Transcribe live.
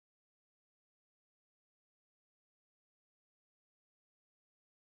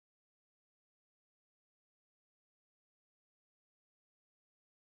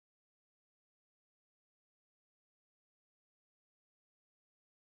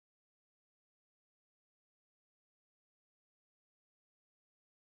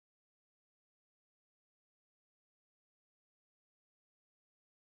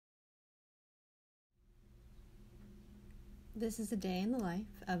This is a day in the life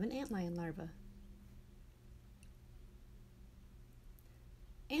of an antlion larva.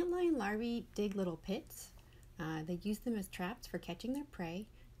 Antlion larvae dig little pits. They use them as traps for catching their prey.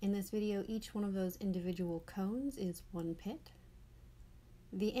 In this video, each one of those individual cones is one pit.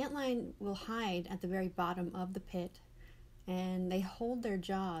 The antlion will hide at the very bottom of the pit, and they hold their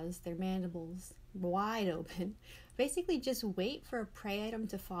jaws, their mandibles, wide open. Basically just wait for a prey item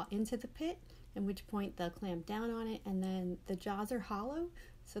to fall into the pit, at which point they'll clamp down on it, and then the jaws are hollow,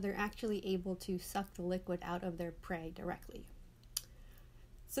 so they're actually able to suck the liquid out of their prey directly.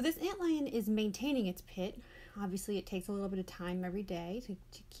 So this antlion is maintaining its pit. Obviously it takes a little bit of time every day to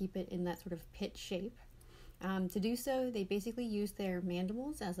keep it in that sort of pit shape. To do so, they basically use their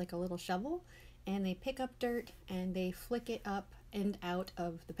mandibles as like a little shovel, and they pick up dirt and they flick it up and out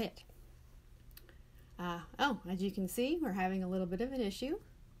of the pit. As you can see, we're having a little bit of an issue.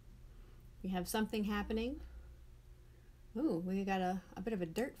 We have something happening. Ooh, we got a bit of a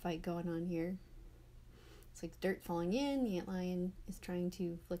dirt fight going on here. It's like dirt falling in. The antlion is trying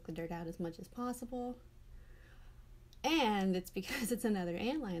to flick the dirt out as much as possible. And it's because it's another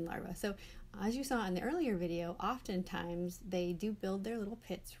antlion larva. So as you saw in the earlier video, oftentimes they do build their little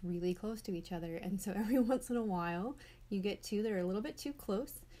pits really close to each other. And so every once in a while, you get two that are a little bit too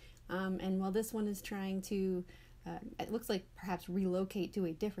close. And while this one is trying to, it looks like perhaps relocate to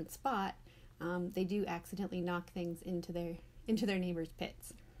a different spot, they do accidentally knock things into their neighbors'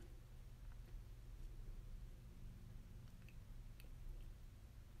 pits.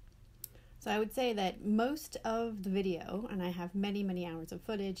 So I would say that most of the video, and I have many hours of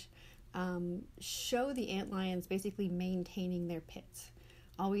footage, show the antlions basically maintaining their pits.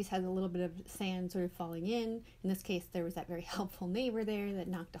 Always has a little bit of sand sort of falling in. In this case, there was that very helpful neighbor there that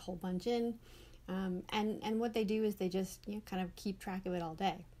knocked a whole bunch in. And what they do is they just kind of keep track of it all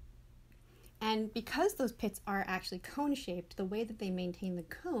day. And because those pits are actually cone-shaped, the way that they maintain the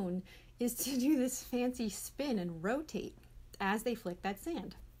cone is to do this fancy spin and rotate as they flick that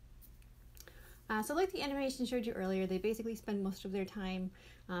sand. So like the animation showed you earlier, they basically spend most of their time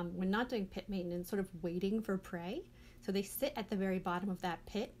when not doing pit maintenance sort of waiting for prey. So they sit at the very bottom of that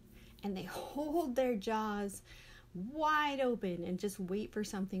pit and they hold their jaws wide open and just wait for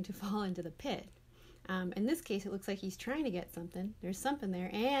something to fall into the pit. In this case, it looks like he's trying to get something. There's something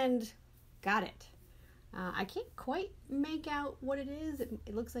there, and got it. I can't quite make out what it is.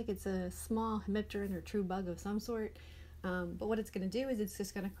 It looks like it's a small hemipteran or true bug of some sort. But what it's going to do is it's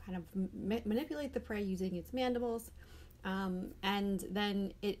just going to kind of manipulate the prey using its mandibles, and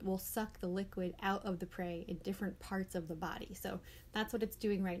then it will suck the liquid out of the prey in different parts of the body. So that's what it's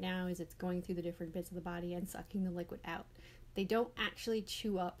doing right now, is it's going through the different bits of the body and sucking the liquid out. They don't actually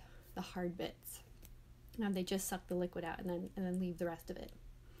chew up the hard bits. They just suck the liquid out and then leave the rest of it.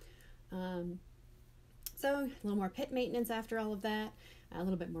 So a little more pit maintenance after all of that, a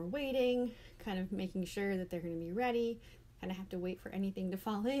little bit more waiting, kind of making sure that they're going to be ready, kind of have to wait for anything to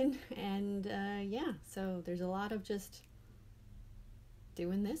fall in, and so there's a lot of just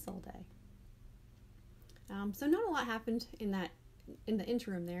doing this all day. So not a lot happened in the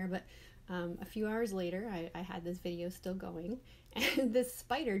interim there, but a few hours later I had this video still going, and this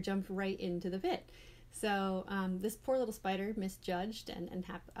spider jumped right into the pit. So this poor little spider misjudged and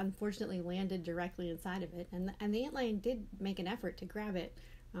unfortunately landed directly inside of it. And the antlion did make an effort to grab it.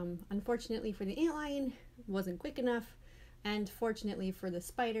 Unfortunately for the antlion, it wasn't quick enough. And fortunately for the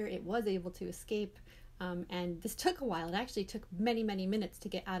spider, it was able to escape. And this took a while. It actually took many minutes to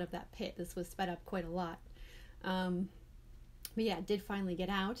get out of that pit. This was sped up quite a lot. But yeah, it did finally get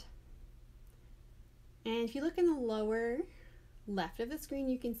out. And if you look in the lower left of the screen,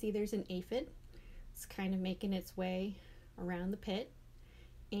 you can see there's an aphid. It's kind of making its way around the pit,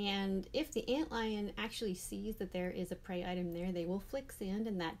 and if the antlion actually sees that there is a prey item there, they will flick sand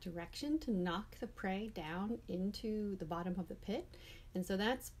in that direction to knock the prey down into the bottom of the pit. And so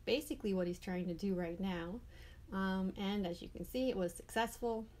that's basically what he's trying to do right now, and as you can see, it was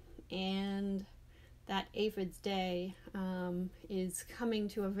successful, and that aphid's day is coming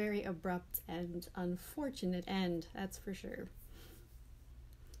to a very abrupt and unfortunate end, that's for sure.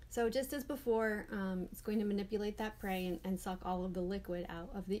 So just as before, it's going to manipulate that prey and suck all of the liquid out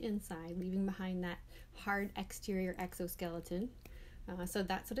of the inside, leaving behind that hard exterior exoskeleton. So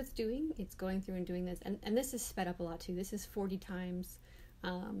that's what it's doing. It's going through and doing this. And this is sped up a lot too. This is 40 times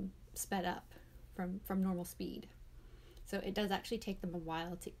sped up from normal speed. So it does actually take them a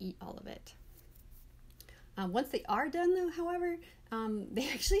while to eat all of it. Once they are done though, however, they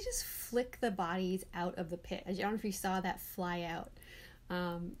actually just flick the bodies out of the pit. I don't know if you saw that fly out.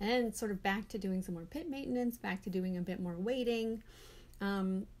 And sort of back to doing some more pit maintenance, back to doing a bit more waiting.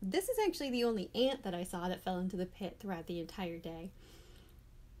 This is actually the only ant that I saw that fell into the pit throughout the entire day.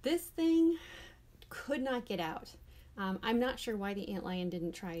 This thing could not get out. I'm not sure why the antlion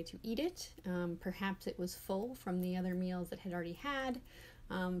didn't try to eat it. Perhaps it was full from the other meals it had already had.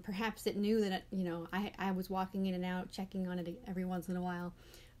 Perhaps it knew that, I was walking in and out, checking on it every once in a while.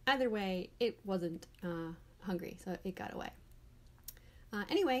 Either way, it wasn't hungry, so it got away.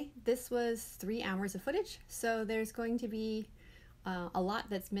 Anyway, this was 3 hours of footage, so there's going to be a lot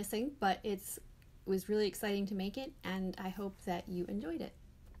that's missing, but it was really exciting to make it, and I hope that you enjoyed it.